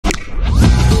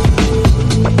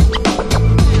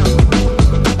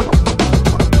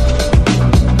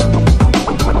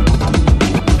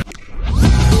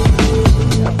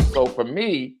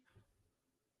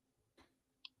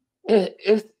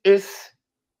it's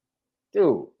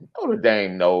dude. Notre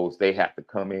Dame knows they have to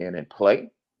come in and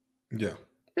play. Yeah.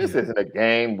 This isn't a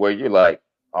game where you're like,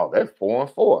 oh, they're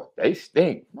 4-4. They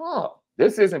stink. No,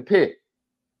 this isn't Pitt.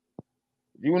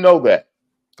 You know that.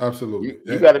 Absolutely.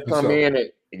 You got to come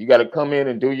in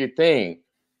and do your thing.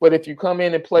 But if you come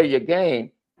in and play your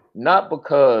game, not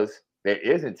because there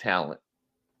isn't talent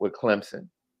with Clemson,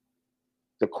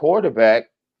 the quarterback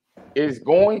is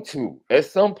going to at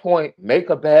some point make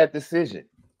a bad decision.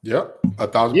 Yep,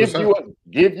 1,000%.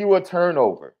 Give you a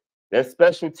turnover. Their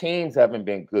special teams haven't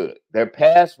been good. Their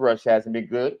pass rush hasn't been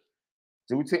good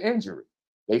due to injury.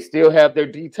 They still have their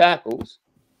D tackles,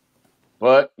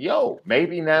 but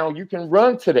maybe now you can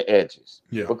run to the edges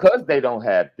because they don't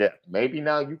have depth. Maybe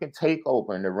now you can take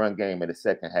over in the run game in the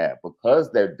second half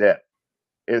because their depth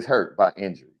is hurt by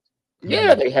injuries.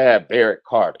 Yeah, they have Barrett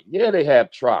Carter. Yeah, they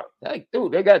have Trotter.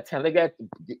 Dude, they got talent. They got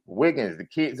Wiggins, the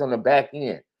kids on the back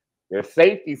end. Their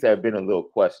safeties have been a little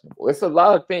questionable. It's a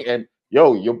lot of things. And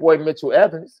your boy Mitchell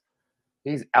Evans,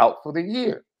 he's out for the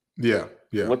year. Yeah.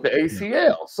 With the ACL.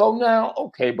 Yeah. So now,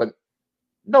 okay, but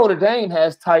Notre Dame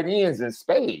has tight ends in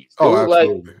spades. Oh,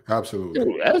 absolutely.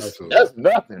 Dude, that's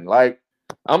nothing. Like,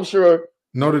 I'm sure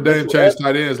Notre Dame changed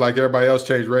tight ends like everybody else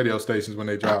changed radio stations when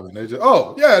they driving. They just,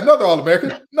 another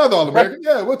All-American.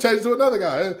 Yeah, we'll change to another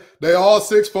guy. They all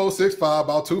 6'4", 6'5",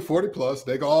 about 240 plus.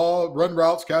 They can all run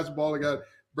routes, catch the ball. They got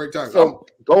break time. So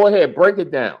go ahead, break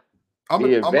it down.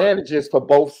 The advantages for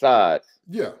both sides.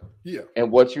 Yeah.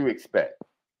 And what you expect.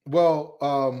 Well,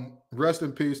 rest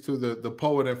in peace to the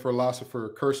poet and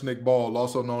philosopher Kirshnick Ball,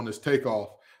 also known as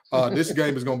Takeoff. This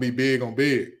game is going to be big on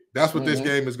big. That's what this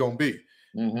game is going to be.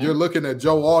 Mm-hmm. You're looking at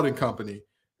Joe Alden Company,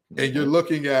 and you're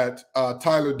looking at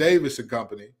Tyler Davis and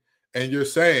Company, and you're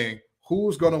saying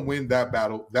who's going to win that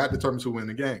battle. That determines who wins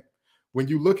the game. When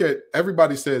you look at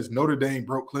everybody says Notre Dame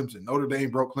broke Clemson. Notre Dame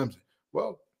broke Clemson.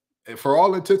 Well, for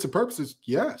all intents and purposes,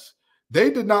 yes. They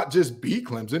did not just beat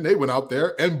Clemson. They went out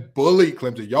there and bullied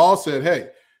Clemson. Y'all said, hey,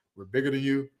 we're bigger than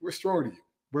you. We're stronger than you.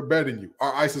 We're better than you.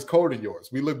 Our ice is colder than yours.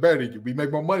 We look better than you. We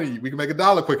make more money than you. We can make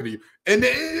 $1 quicker than you. And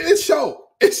it showed.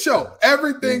 It showed.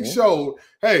 Everything showed,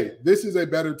 hey, this is a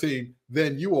better team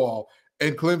than you all.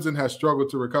 And Clemson has struggled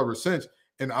to recover since.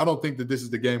 And I don't think that this is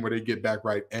the game where they get back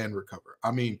right and recover.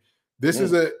 I mean, this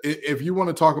is if you want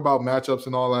to talk about matchups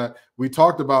and all that, we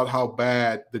talked about how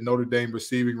bad the Notre Dame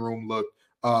receiving room looked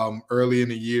early in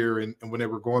the year and when they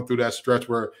were going through that stretch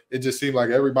where it just seemed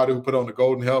like everybody who put on the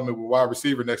golden helmet with wide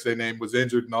receiver next to their name was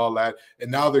injured and all that.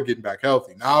 And now they're getting back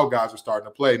healthy. Now guys are starting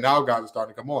to play. Now guys are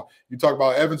starting to come on. You talk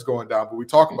about Evans going down, but we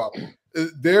talk about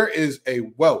there is a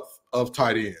wealth of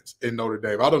tight ends in Notre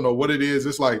Dame. I don't know what it is.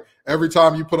 It's like every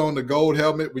time you put on the gold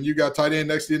helmet, when you got tight end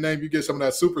next to your name, you get some of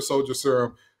that super soldier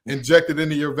serum injected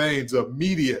into your veins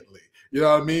immediately. You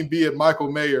know what I mean? Be it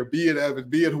Michael Mayer, be it Evans,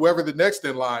 be it whoever the next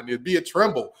in line is, be it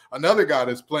Trimble, another guy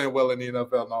that's playing well in the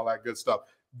NFL and all that good stuff.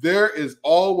 There is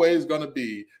always going to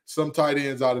be some tight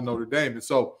ends out of Notre Dame. And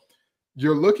so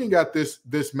you're looking at this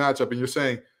matchup and you're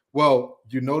saying, well,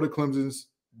 the Clemson's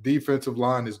defensive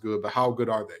line is good, but how good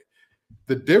are they?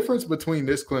 The difference between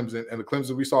this Clemson and the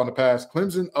Clemson we saw in the past,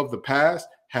 Clemson of the past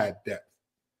had depth.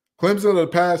 Clemson of the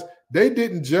past, they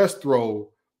didn't just throw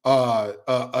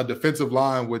a defensive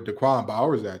line with Daquan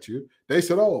Bowers at you. They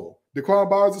said, oh, Daquan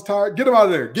Bowers is tired. Get him out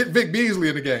of there. Get Vic Beasley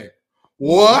in the game.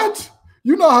 What?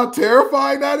 You know how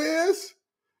terrifying that is?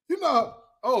 You know,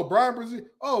 oh, Brian Brzee.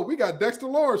 Oh, we got Dexter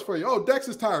Lawrence for you. Oh, Dex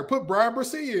is tired. Put Brian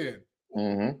Brzee in.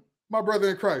 Mm-hmm. My brother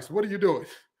in Christ, what are you doing?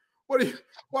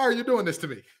 Why are you doing this to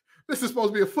me? This is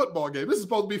supposed to be a football game. This is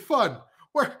supposed to be fun.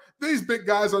 Where these big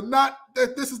guys are not,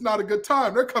 this is not a good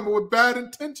time. They're coming with bad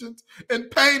intentions and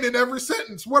pain in every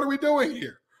sentence. What are we doing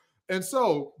here? And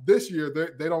so this year,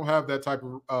 they don't have that type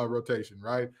of rotation,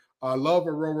 right? I love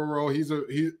Aroro.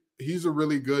 He's a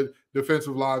really good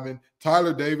defensive lineman.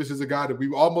 Tyler Davis is a guy that we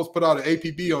almost put out an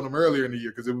APB on him earlier in the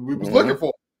year because we was looking for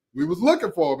him. We was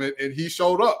looking for him, and he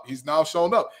showed up. He's now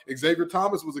shown up. Xavier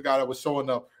Thomas was a guy that was showing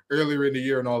up earlier in the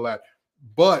year and all that.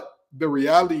 But the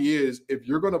reality is, if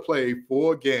you're going to play a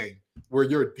full game where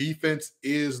your defense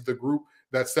is the group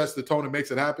that sets the tone and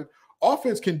makes it happen,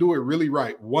 offense can do it really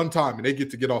right one time and they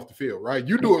get off the field, right?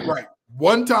 You do it right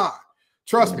one time.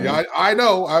 Trust me, I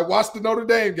know. I watched the Notre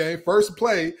Dame game, first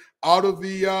play out of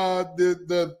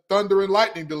the Thunder and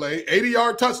Lightning delay,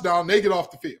 80-yard touchdown, they get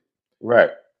off the field.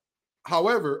 Right.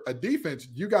 However, a defense,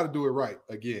 you got to do it right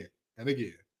again and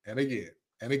again and again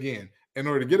and again in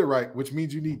order to get it right, which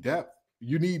means you need depth.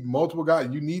 You need multiple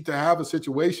guys. You need to have a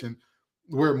situation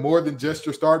where more than just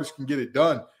your starters can get it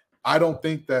done. I don't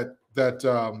think that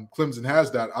Clemson has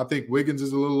that. I think Wiggins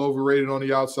is a little overrated on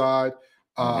the outside.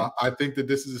 I think that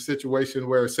this is a situation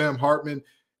where Sam Hartman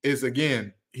is,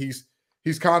 again, he's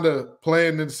kind of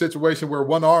playing in a situation where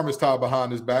one arm is tied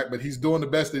behind his back, but he's doing the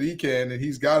best that he can, and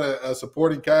he's got a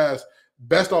supporting cast.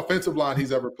 Best offensive line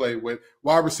he's ever played with.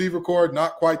 Wide receiver core,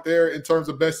 not quite there in terms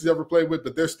of best he's ever played with,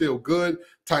 but they're still good.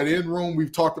 Tight end room,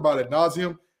 we've talked about ad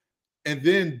nauseum. And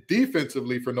then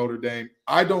defensively for Notre Dame,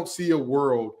 I don't see a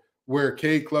world where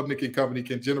Cade Klubnik and company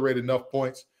can generate enough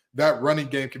points. That running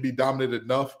game can be dominant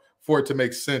enough for it to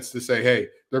make sense to say, hey,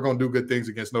 they're going to do good things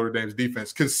against Notre Dame's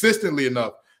defense consistently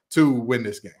enough to win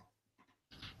this game.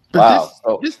 Wow.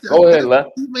 Go ahead, Lef.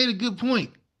 You made a good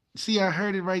point. See, I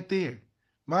heard it right there.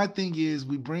 My thing is,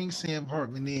 we bring Sam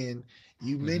Hartman in.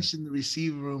 You mentioned the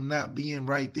receiver room not being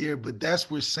right there, but that's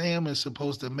where Sam is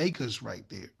supposed to make us right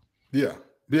there. Yeah,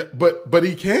 but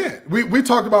he can't. We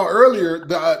talked about earlier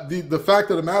the fact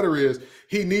of the matter is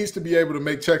he needs to be able to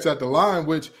make checks at the line,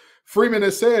 which Freeman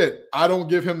has said I don't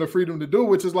give him the freedom to do,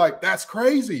 which is like, that's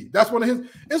crazy. That's one of his.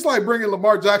 It's like bringing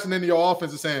Lamar Jackson into your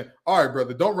offense and saying, all right,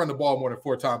 brother, don't run the ball more than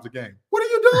 4 times a game. What are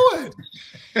you doing?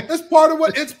 It's part of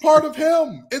what. It's part of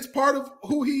him. It's part of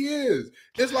who he is.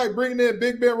 It's like bringing in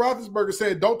Big Ben Roethlisberger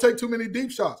saying, "Don't take too many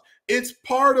deep shots." It's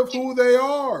part of who they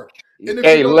are. And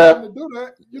if you don't to do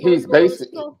that, he's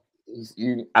basically.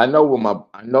 I know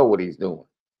what he's doing.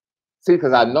 See,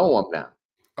 because I know him now.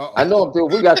 I know him,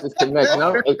 dude. We got this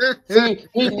connection. See,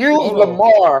 he used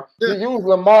Lamar. He used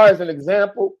Lamar as an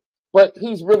example, but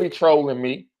he's really trolling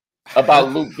me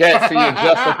about Luke Gadsby and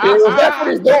Justin Fields. That's what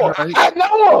he's doing. I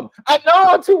know him. I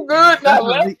know him too good. Now,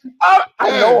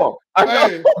 I know him. I know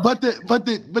him. But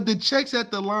the checks at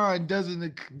the line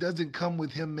doesn't come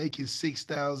with him making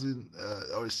 6,000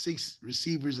 or 6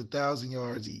 receivers 1,000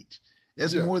 yards each.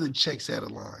 That's more than checks at a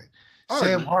line.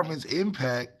 Sam Hartman's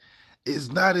impact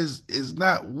is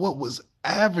not what was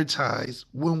advertised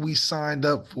when we signed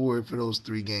up for it for those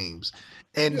 3 games,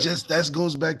 and just that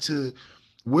goes back to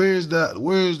where's the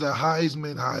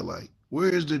Heisman highlight,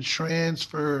 where's the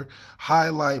transfer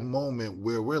highlight moment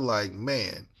where we're like,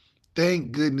 man,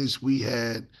 thank goodness we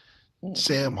had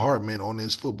Sam Hartman on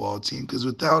this football team, because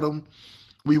without him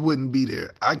we wouldn't be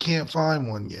there. I can't find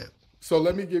one yet. So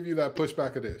let me give you that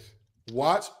pushback of this.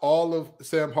 Watch all of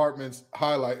Sam Hartman's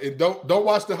highlight, and don't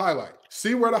watch the highlight.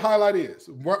 See where the highlight is.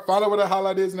 Find out where the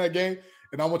highlight is in that game,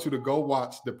 and I want you to go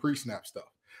watch the pre-snap stuff.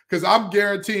 Because I'm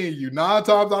guaranteeing you 9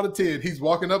 times out of 10, he's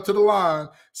walking up to the line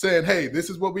saying, hey, this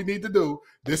is what we need to do.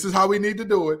 This is how we need to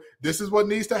do it. This is what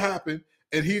needs to happen.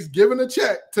 And he's giving a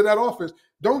check to that offense.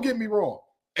 Don't get me wrong.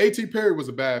 A.T. Perry was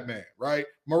a bad man, right?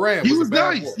 Moran was a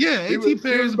bad boy. Yeah, A.T.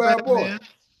 Perry was a bad boy.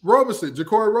 Roberson,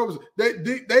 Jacory Roberson,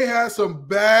 they had some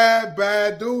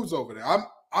bad dudes over there.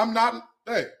 I'm not,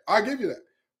 hey, I give you that.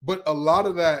 But a lot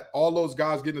of that, all those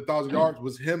guys getting 1,000 yards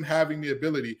was him having the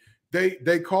ability.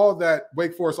 They call that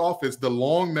Wake Forest offense the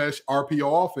long mesh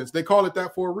RPO offense. They call it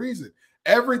that for a reason.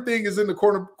 Everything is in the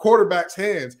quarterback's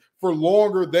hands for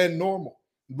longer than normal,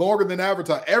 longer than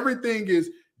advertised. Everything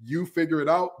is, you figure it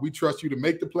out. We trust you to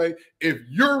make the play. If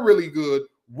you're really good,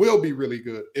 we'll be really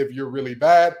good. If you're really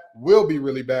bad, we'll be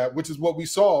really bad, which is what we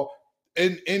saw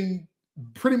in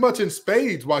pretty much in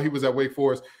spades while he was at Wake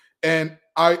Forest. And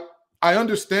I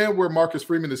understand where Marcus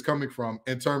Freeman is coming from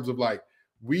in terms of like,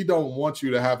 we don't want you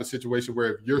to have a situation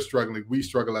where if you're struggling, we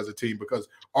struggle as a team, because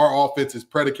our offense is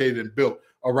predicated and built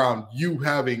around you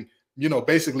having,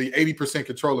 basically 80%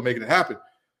 control of making it happen.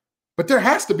 But there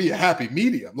has to be a happy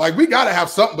medium. Like, we got to have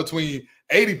something between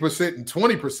 80% and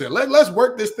 20%. Let's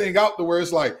work this thing out to where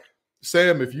it's like,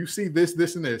 Sam, if you see this,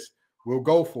 this, and this, we'll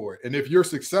go for it. And if you're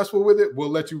successful with it, we'll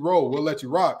let you roll. We'll let you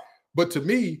rock. But to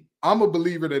me, I'm a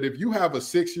believer that if you have a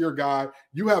 6-year guy,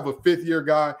 you have a 5th-year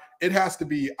guy, it has to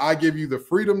be, I give you the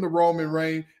freedom to roam and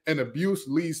reign, and abuse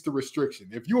leads to restriction.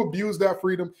 If you abuse that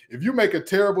freedom, if you make a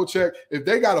terrible check, if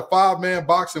they got a 5-man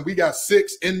box and we got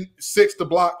 6 to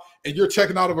block, and you're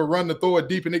checking out of a run to throw it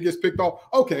deep and it gets picked off,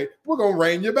 okay, we're going to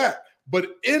rein you back. But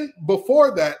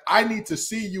before that, I need to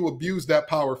see you abuse that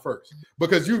power first,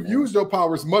 because you've used your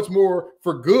powers much more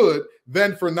for good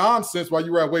than for nonsense while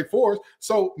you were at Wake Forest.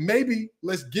 So maybe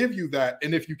let's give you that.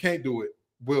 And if you can't do it,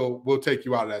 we'll take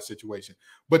you out of that situation.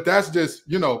 But that's just,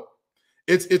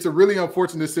 it's a really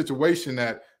unfortunate situation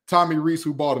that Tommy Rees,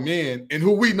 who brought him in, and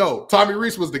who we know, Tommy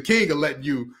Rees was the king of letting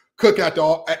you cook at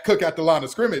the line of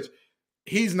scrimmage.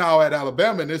 He's now at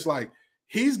Alabama, and it's like,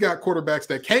 he's got quarterbacks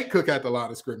that can't cook at the line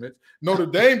of scrimmage. Notre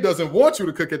Dame doesn't want you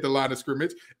to cook at the line of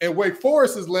scrimmage. And Wake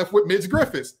Forest is left with Mitch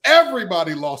Griffiths.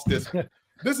 Everybody lost this one.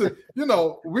 This is,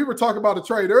 we were talking about a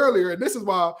trade earlier, and this is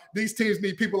why these teams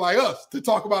need people like us to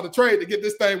talk about a trade to get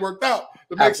this thing worked out.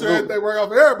 to make sure everything work out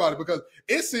for everybody, because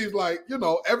it seems like, you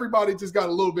know, everybody just got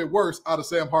a little bit worse out of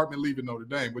Sam Hartman leaving Notre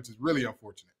Dame, which is really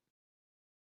unfortunate.